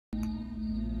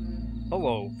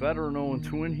Hello,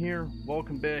 Veteran012 here.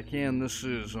 Welcome back in. This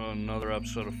is another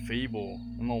episode of Fable.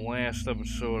 In the last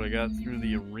episode, I got through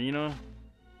the arena,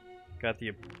 got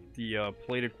the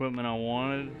plate equipment I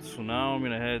wanted. So now I'm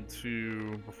gonna head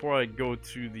to. Before I go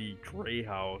to the Gray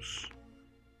House,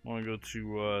 I want to go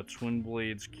to Twin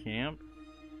Blades Camp.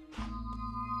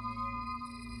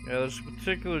 Yeah, there's a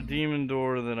particular demon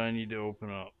door that I need to open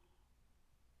up.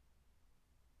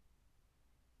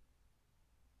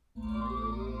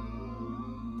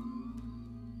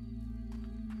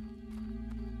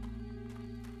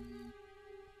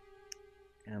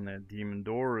 And that demon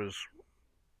door is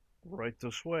right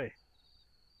this way,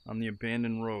 on the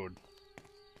abandoned road.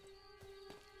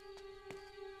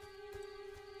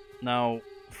 Now,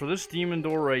 for this demon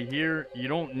door right here, you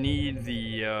don't need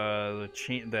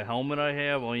the helmet I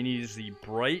have. All you need is the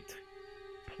bright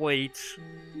plates,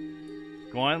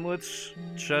 gauntlets,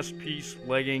 chest piece,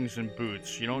 leggings, and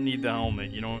boots. You don't need the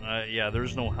helmet. You don't. Yeah,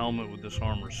 there's no helmet with this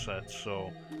armor set. So,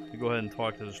 you go ahead and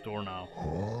talk to this door now.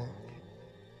 Huh?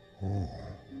 Oh,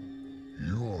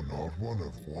 you're not one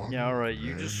of one. Yeah, all right.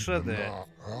 You just said that.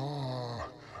 Ah,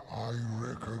 I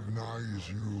recognize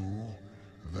you,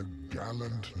 the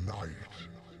gallant knight.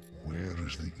 Where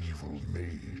is the evil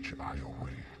mage I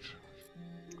await?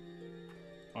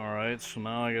 Alright, so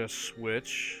now I gotta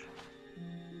switch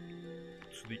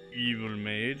to the evil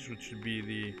mage, which would be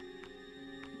the...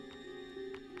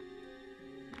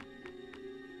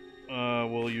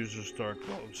 we'll use this dark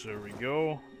gloves. There we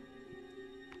go.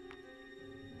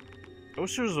 I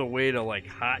wish there was a way to, like,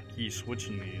 hotkey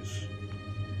switching these.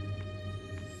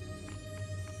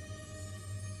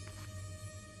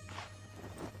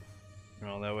 You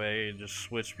know, that way I can just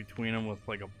switch between them with,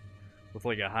 like, a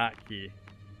hotkey.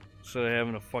 Instead of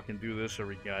having to fucking do this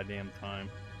every goddamn time.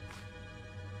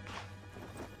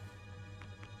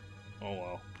 Oh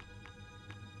well.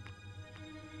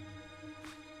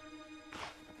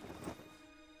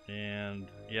 And,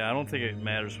 yeah, I don't think it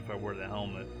matters if I wear the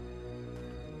helmet.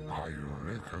 I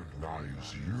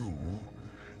recognize you,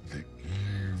 the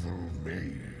evil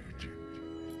mage.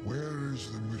 Where is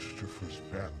the mischievous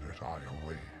bandit I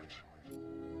await?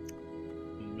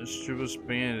 Mischievous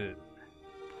bandit.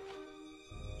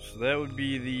 So that would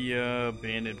be the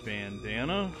bandit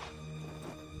bandana.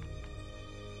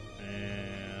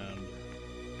 And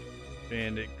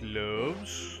bandit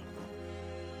gloves.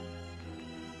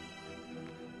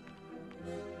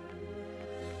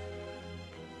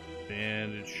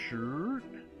 Bandit shirt.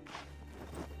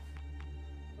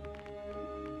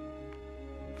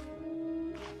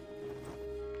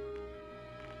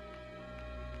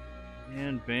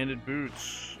 And bandit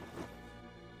boots.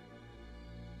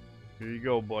 Here you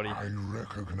go, buddy. I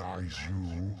recognize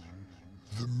you,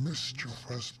 the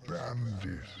mischievous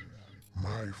bandit,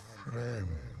 my friends.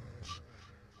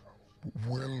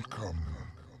 Welcome.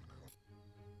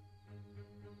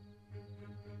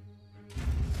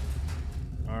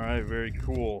 Alright, very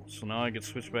cool. So now I can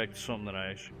switch back to something that I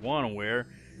actually want to wear.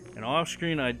 And off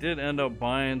screen, I did end up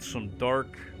buying some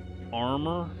dark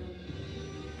armor.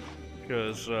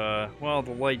 Because, well,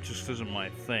 the light just isn't my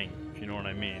thing, if you know what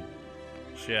I mean.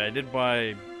 So yeah, I did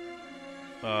buy,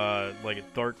 like a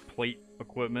dark plate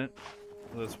equipment.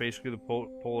 That's basically the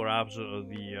polar opposite of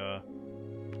the,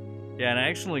 yeah, and I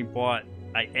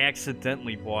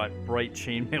accidentally bought bright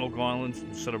chainmail gauntlets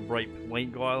instead of bright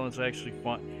plate gauntlets. I actually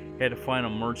had to find a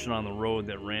merchant on the road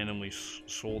that randomly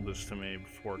sold this to me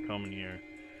before coming here.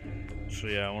 So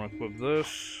yeah, I want to equip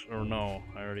this, or no,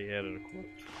 I already had it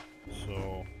equipped.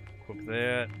 So, equip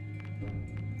that.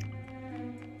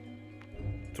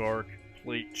 Dark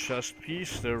plate chest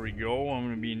piece, there we go. I'm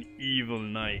gonna be an evil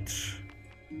knight.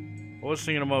 I was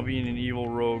thinking about being an evil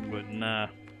rogue, but nah.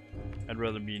 I'd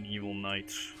rather be an evil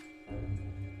knight.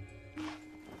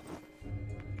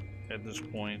 At this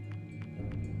point.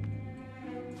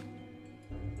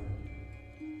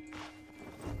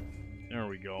 There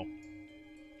we go.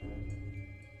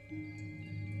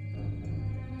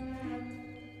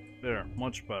 There,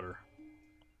 much better.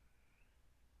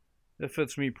 That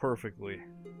fits me perfectly.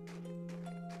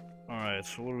 Alright,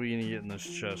 so what are we gonna get in this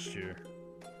chest here?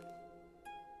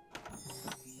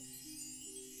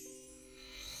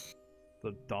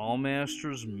 The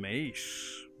Dollmaster's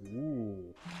Mace.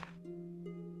 Ooh.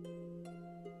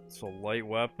 It's a light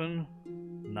weapon.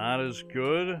 Not as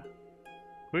good.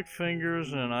 Quick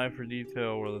fingers and an eye for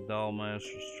detail were the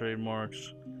Dollmaster's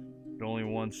trademarks. But only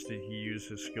once did he use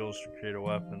his skills to create a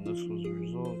weapon. This was a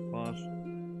result of class.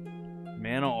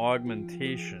 Mana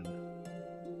augmentation.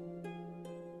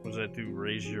 What does that do?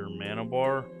 Raise your mana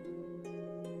bar?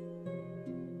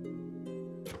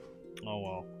 Oh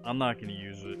well. I'm not going to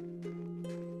use it.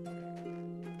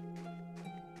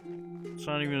 It's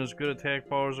not even as good attack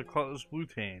power as a Cutlass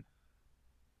Bluetane.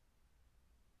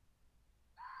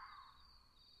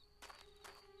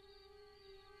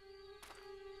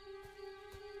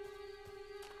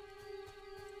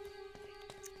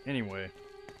 Anyway.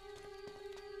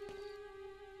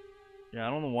 Yeah,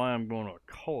 I don't know why I'm going to a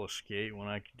Cullis Gate when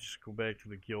I could just go back to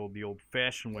the guild the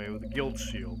old-fashioned way with a guild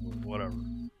seal, but whatever.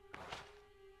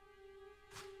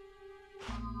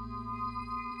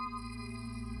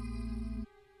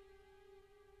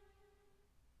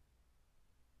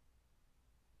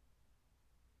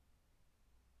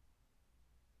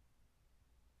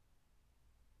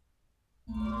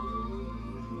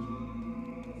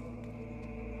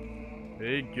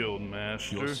 Hey, guild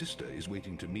master. Your sister is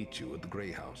waiting to meet you at the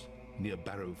Grey House, near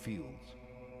Barrow Fields.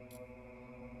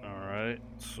 Alright,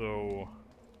 so...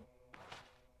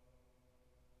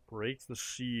 break the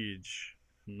siege.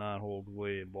 Not hold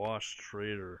blade. Lost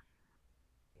trader.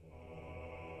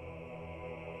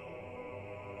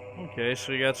 Okay,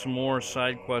 so you got some more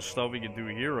side quest stuff we can do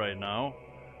here right now.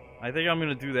 I think I'm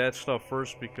going to do that stuff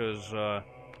first because, well,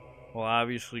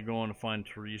 obviously going to find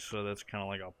Teresa, that's kind of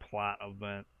like a plot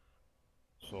event.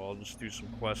 So I'll just do some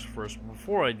quests first. But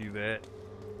before I do that,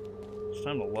 it's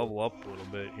time to level up a little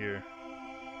bit here.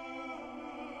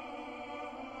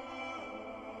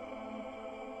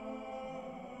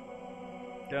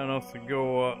 Got enough to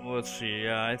go, let's see,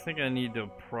 yeah, I think I need to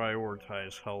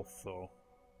prioritize health though.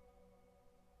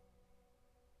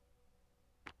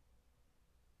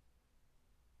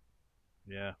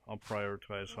 Yeah, I'll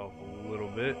prioritize health a little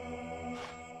bit.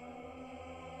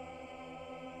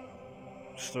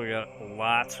 Still got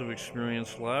lots of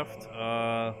experience left.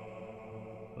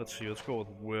 Let's see, let's go with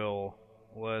Will.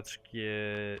 Let's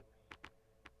get...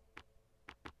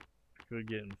 Could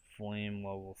get in Flame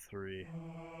level 3.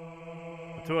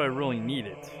 But do I really need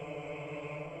it?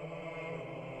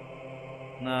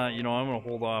 Nah, you know, I'm gonna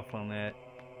hold off on that.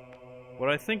 What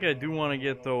I think I do want to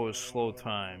get though is Slow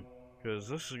Time. Because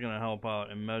this is gonna help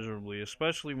out immeasurably,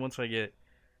 especially once I get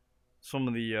some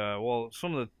of the, well,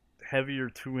 some of the heavier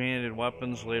two-handed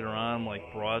weapons later on, like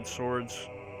broadswords.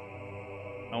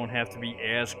 I won't have to be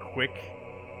as quick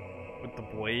with the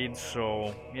blades,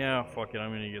 so yeah, fuck it,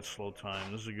 I'm gonna get Slow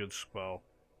Time. This is a good spell.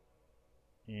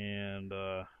 And,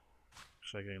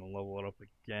 looks like I can level it up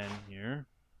again here.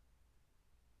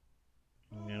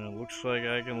 And it looks like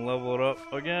I can level it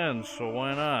up again, so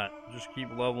why not? Just keep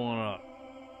leveling up.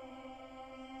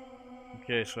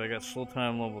 Okay, so I got Slow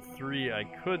Time level 3. I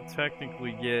could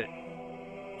technically get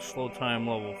Slow Time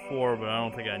level 4, but I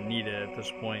don't think I need it at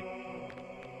this point.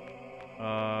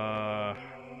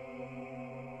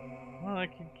 Well, I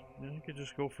could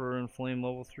just go for Inflame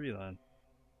level 3 then.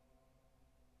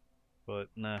 But,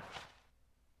 nah.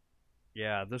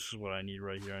 Yeah, this is what I need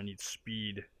right here. I need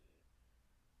speed.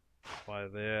 Buy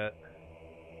that.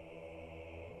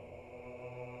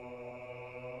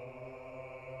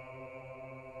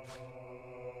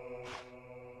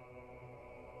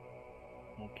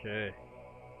 Okay.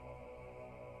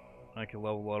 I can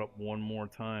level it up one more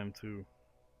time, too.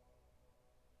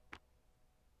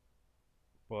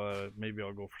 But maybe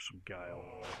I'll go for some Guile.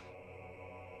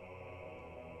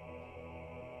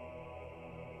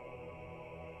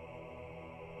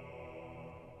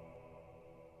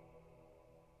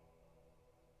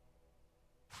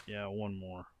 Yeah, one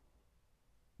more.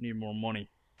 Need more money.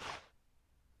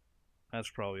 That's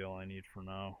probably all I need for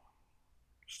now.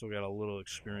 Still got a little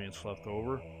experience left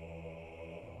over.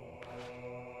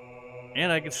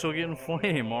 And I can still get in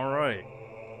Flame, alright.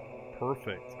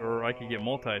 Perfect. Or I could get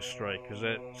multi-strike, because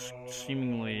that's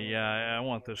seemingly, yeah, I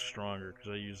want this stronger, because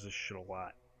I use this shit a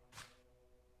lot.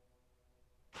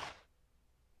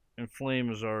 And Flame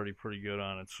is already pretty good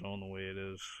on its own the way it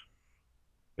is.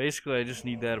 Basically, I just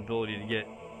need that ability to get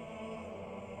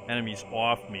enemies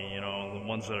off me, you know, the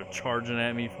ones that are charging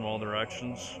at me from all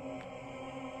directions.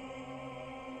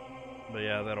 But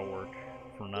yeah, that'll work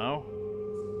for now.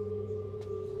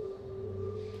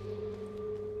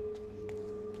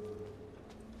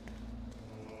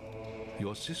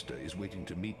 Your sister is waiting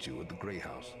to meet you at the Grey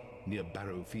House, near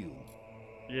Barrow Fields.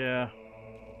 Yeah.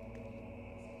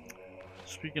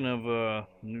 Speaking of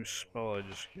new spell I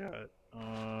just got,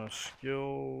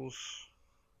 skills.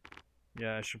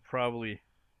 Yeah, I should probably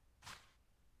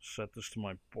set this to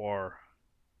my bar.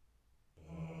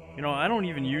 You know, I don't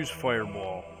even use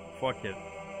Fireball. Fuck it.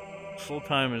 Slow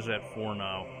Time is at 4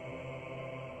 now.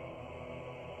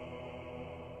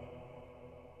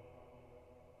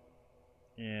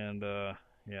 And,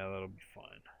 yeah, that'll be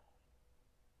fine.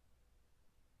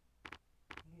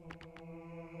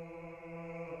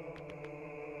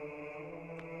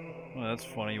 Well, that's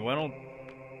funny. Why don't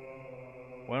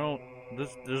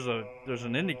there's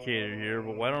an indicator here,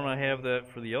 but why don't I have that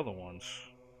for the other ones?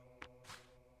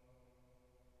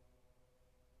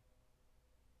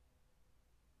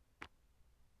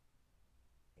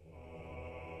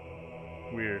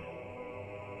 Weird.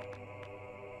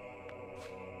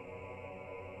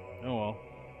 Oh well.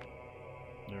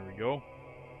 There we go.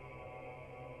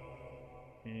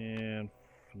 And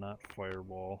not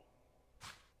fireball.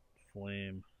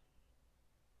 Flame.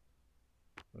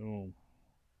 Boom.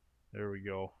 There we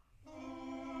go.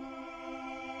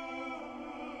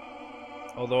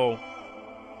 Although,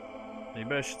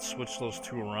 maybe I should switch those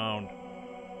two around.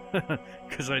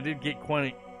 Because I did get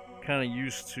kind of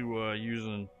used to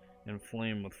using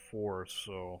Inflame with 4,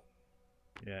 so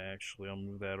yeah, actually I'll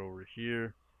move that over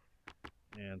here.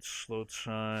 And slow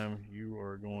time, you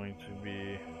are going to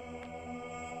be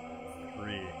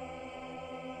 3.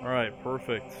 Alright,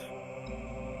 perfect.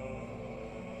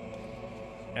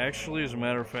 Actually, as a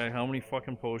matter of fact, how many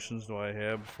fucking potions do I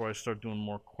have before I start doing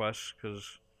more quests?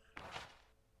 Because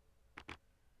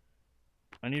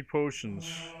I need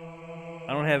potions.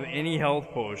 I don't have any health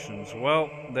potions. Well,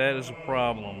 that is a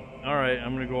problem. Alright,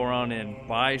 I'm gonna go around and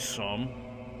buy some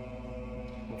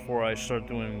before I start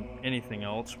doing anything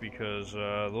else, because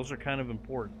those are kind of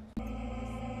important.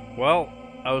 Well,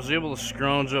 I was able to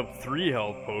scrounge up 3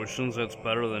 health potions. That's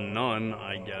better than none,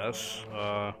 I guess.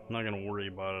 I'm not gonna worry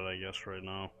about it, I guess, right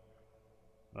now.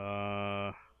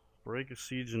 Break a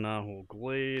siege and not hold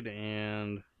glade,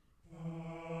 and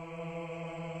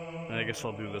I guess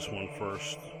I'll do this one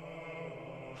first.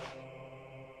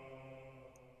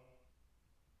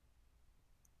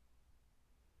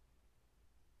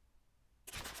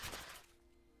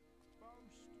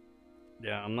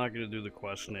 Yeah, I'm not gonna do the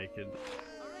quest naked.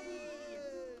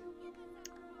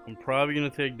 I'm probably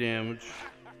gonna take damage.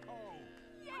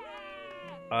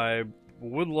 I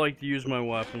would like to use my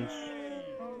weapons.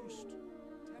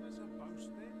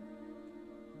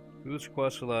 Do this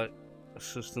quest without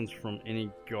assistance from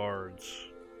any guards.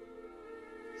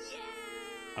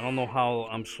 I don't know how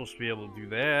I'm supposed to be able to do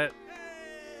that.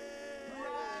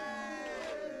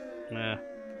 Nah.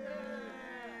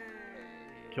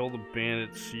 Kill the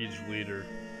bandit siege leader.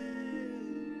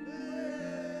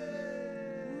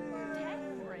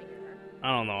 I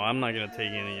don't know, I'm not gonna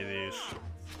take any of these.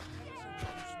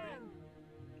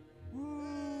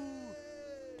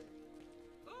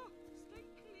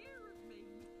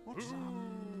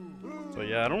 But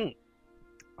yeah,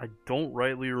 I don't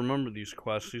rightly remember these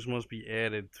quests. These must be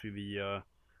added to the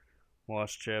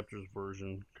Lost Chapters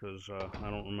version, because I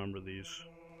don't remember these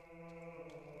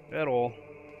at all.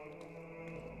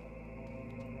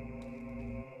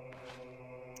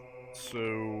 So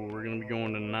we're gonna be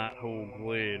going to Not Hold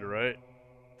Glade, right?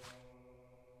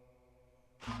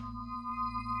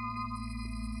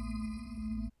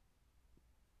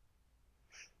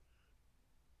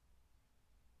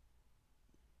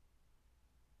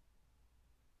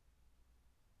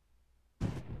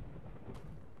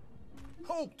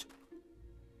 Halt!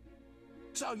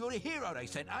 So you're the hero they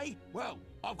sent, eh? Well,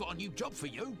 I've got a new job for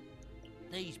you.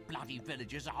 These bloody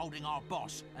villagers are holding our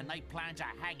boss, and they plan to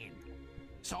hang him.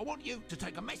 So I want you to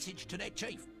take a message to their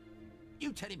chief.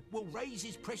 You tell him we'll raise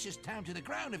his precious town to the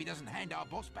ground if he doesn't hand our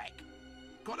boss back.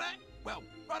 Got that? Well,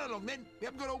 run along then. We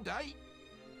haven't got all day.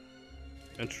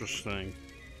 Interesting.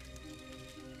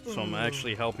 So I'm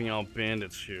actually helping out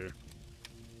bandits here.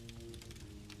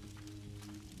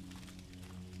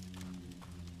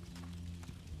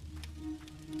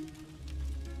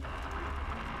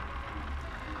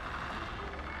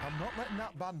 I'm not letting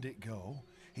that bandit go.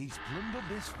 He's plundered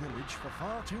this village for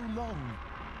far too long.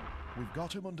 We've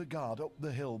got him under guard up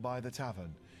the hill by the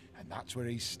tavern, and that's where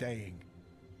he's staying.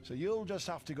 So you'll just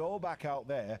have to go back out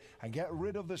there and get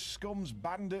rid of the scum's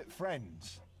bandit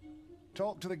friends.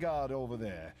 Talk to the guard over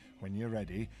there when you're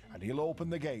ready, and he'll open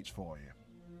the gates for you.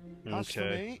 Okay. As for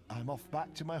me, I'm off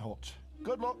back to my hut.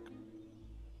 Good luck.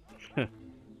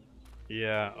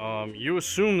 Yeah, you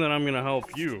assume that I'm gonna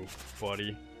help you,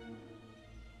 buddy.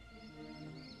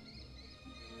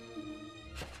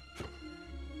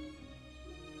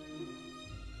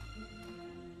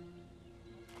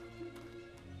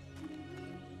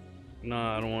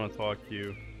 Nah, I don't want to talk to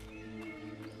you.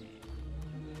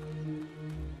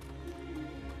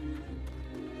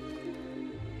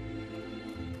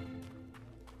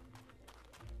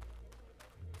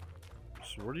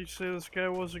 So where do you say this guy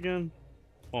was again?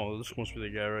 Oh, this must be the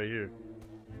guy right here.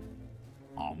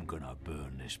 I'm gonna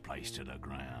burn this place to the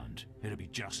ground. It'll be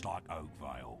just like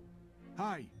Oakvale.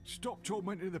 Hey, stop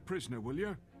tormenting the prisoner, will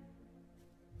you?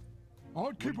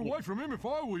 I'd keep away from him if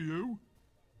I were you.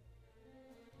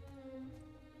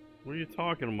 What are you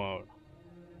talking about?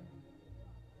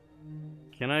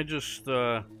 Can I just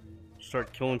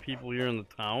start killing people here in the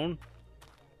town?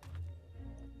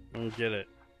 I don't get it.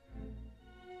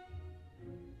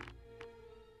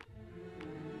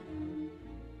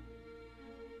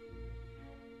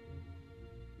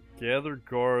 Gather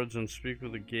guards and speak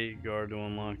with the gate guard to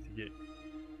unlock the gate.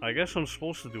 I guess I'm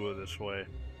supposed to do it this way.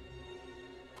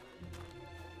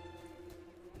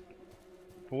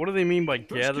 But what do they mean by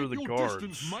gather the guards?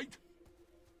 Distance, mate.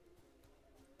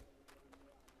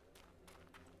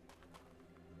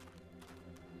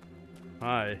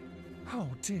 Hi. Oh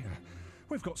dear,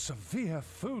 we've got severe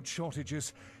food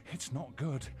shortages. It's not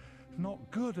good. Not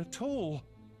good at all.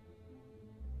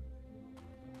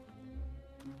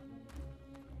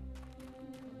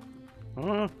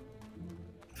 Huh?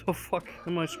 What the fuck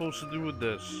am I supposed to do with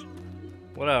this?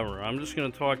 Whatever, I'm just gonna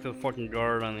talk to the fucking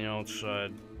guard on the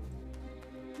outside.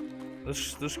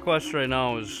 This quest right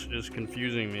now is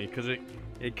confusing me, because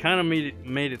it kind of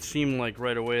made it seem like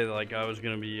right away that like I was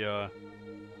gonna be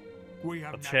We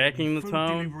haven't attacking had the food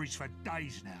town. deliveries for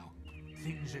days now.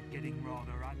 Things are getting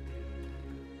rather ugly.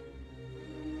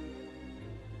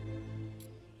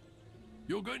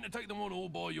 You're going to take them on all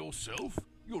by yourself?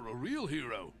 You're a real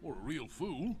hero, or a real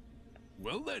fool.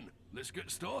 Well then, let's get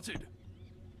started.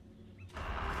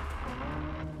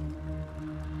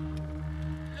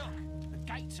 Look, the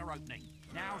gates are opening.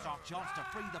 Now's our chance to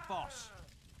free the boss.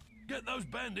 Get those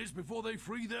bandits before they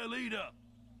free their leader.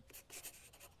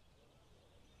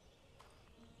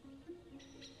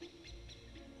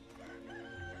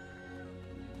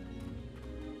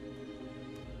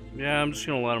 Yeah, I'm just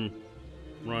gonna let him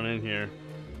run in here.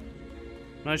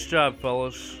 Nice job,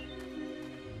 fellas.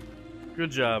 Good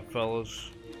job,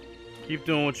 fellas. Keep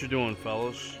doing what you're doing,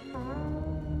 fellas.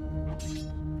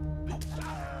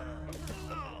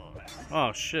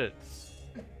 Oh shit!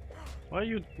 Why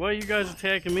are you guys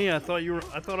attacking me? I thought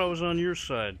I was on your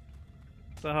side.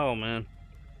 What the hell, man?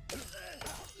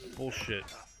 Bullshit.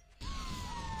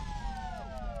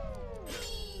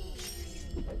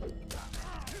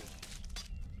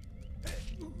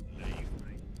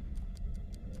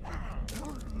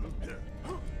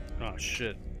 Oh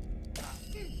shit.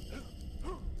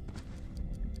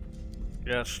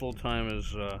 Yeah, slow time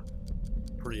is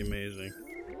pretty amazing.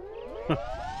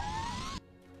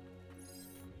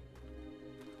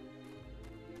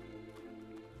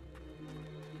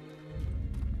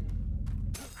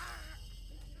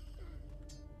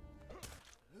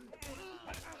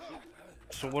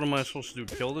 So what am I supposed to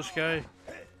do? Kill this guy?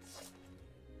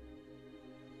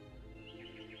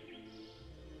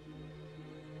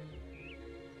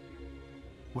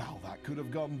 Well, that could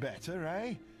have gone better,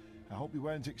 eh? I hope you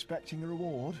weren't expecting a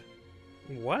reward.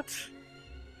 What?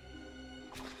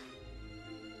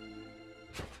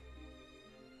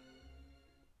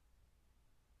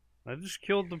 I just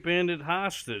killed the bandit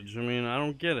hostage. I mean, I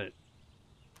don't get it.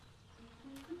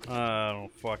 I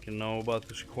don't fucking know about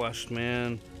this quest,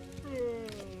 man.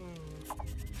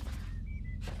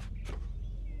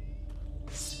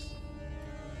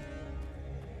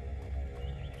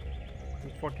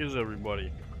 Where the fuck is everybody?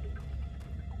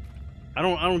 I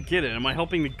don't get it. Am I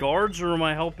helping the guards or am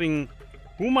I helping...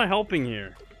 Who am I helping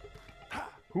here?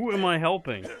 Who am I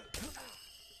helping?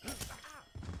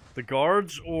 The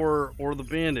guards or the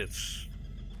bandits?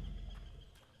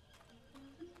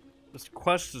 This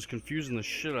quest is confusing the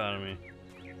shit out of me.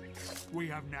 We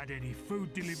haven't had any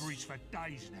food deliveries for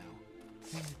days now.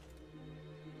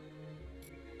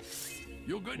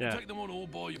 You're going to take them on all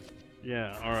by you.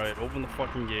 Yeah, alright, open the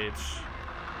fucking gates.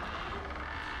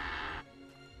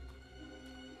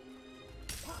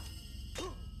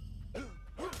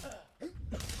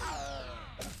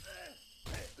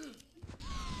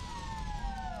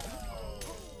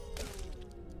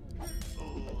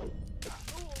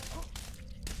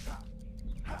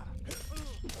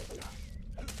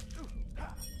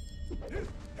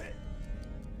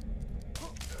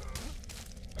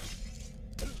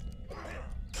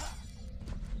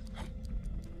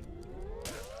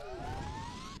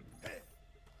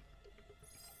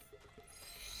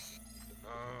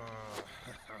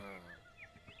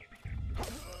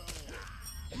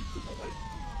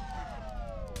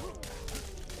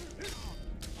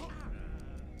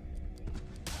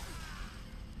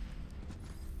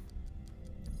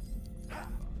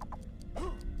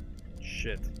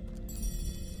 Shit.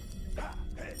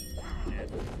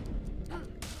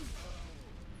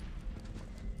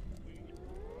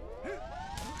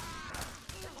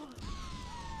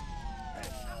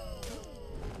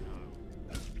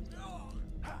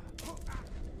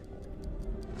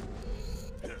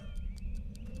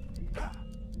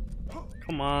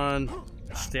 Come on.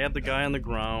 Stab the guy on the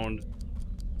ground.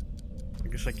 I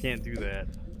guess I can't do that.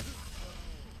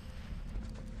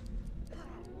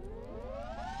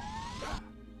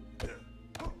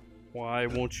 Why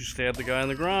won't you stab the guy on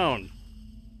the ground?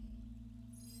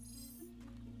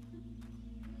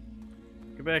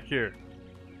 Get back here.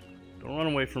 Don't run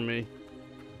away from me.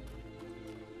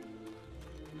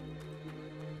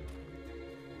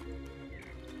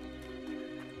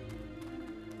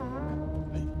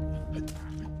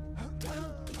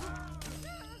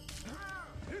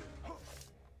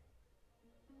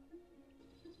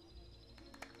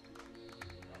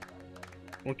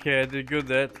 Okay, I did good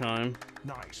that time.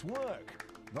 Nice work.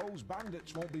 Those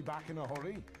bandits won't be back in a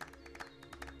hurry.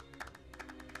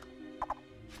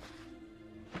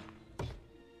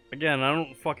 Again, I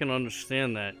don't fucking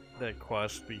understand that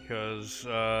quest because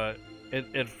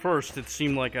at first it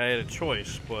seemed like I had a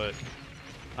choice, but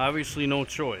obviously no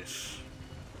choice.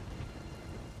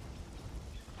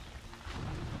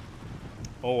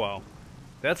 Oh well.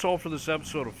 That's all for this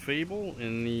episode of Fable.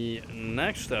 In the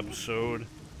next episode...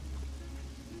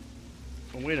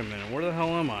 Oh, wait a minute, where the hell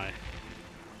am I?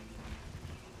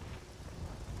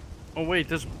 Oh wait,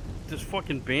 this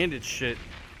fucking bandit shit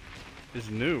is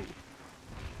new.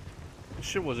 This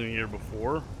shit wasn't here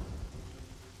before.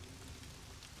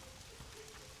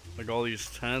 Like all these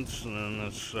tents and then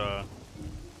this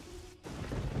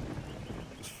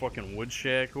fucking wood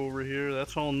shack over here,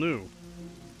 that's all new.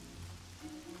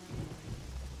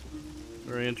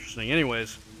 Very interesting.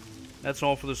 Anyways, that's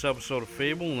all for this episode of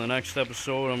Fable. In the next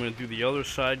episode, I'm going to do the other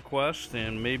side quest,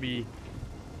 and maybe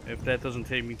if that doesn't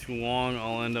take me too long,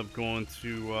 I'll end up going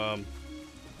to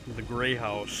the Grey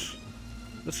House.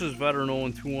 This is Veteran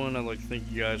 021. I'd like to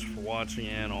thank you guys for watching,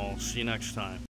 and I'll see you next time.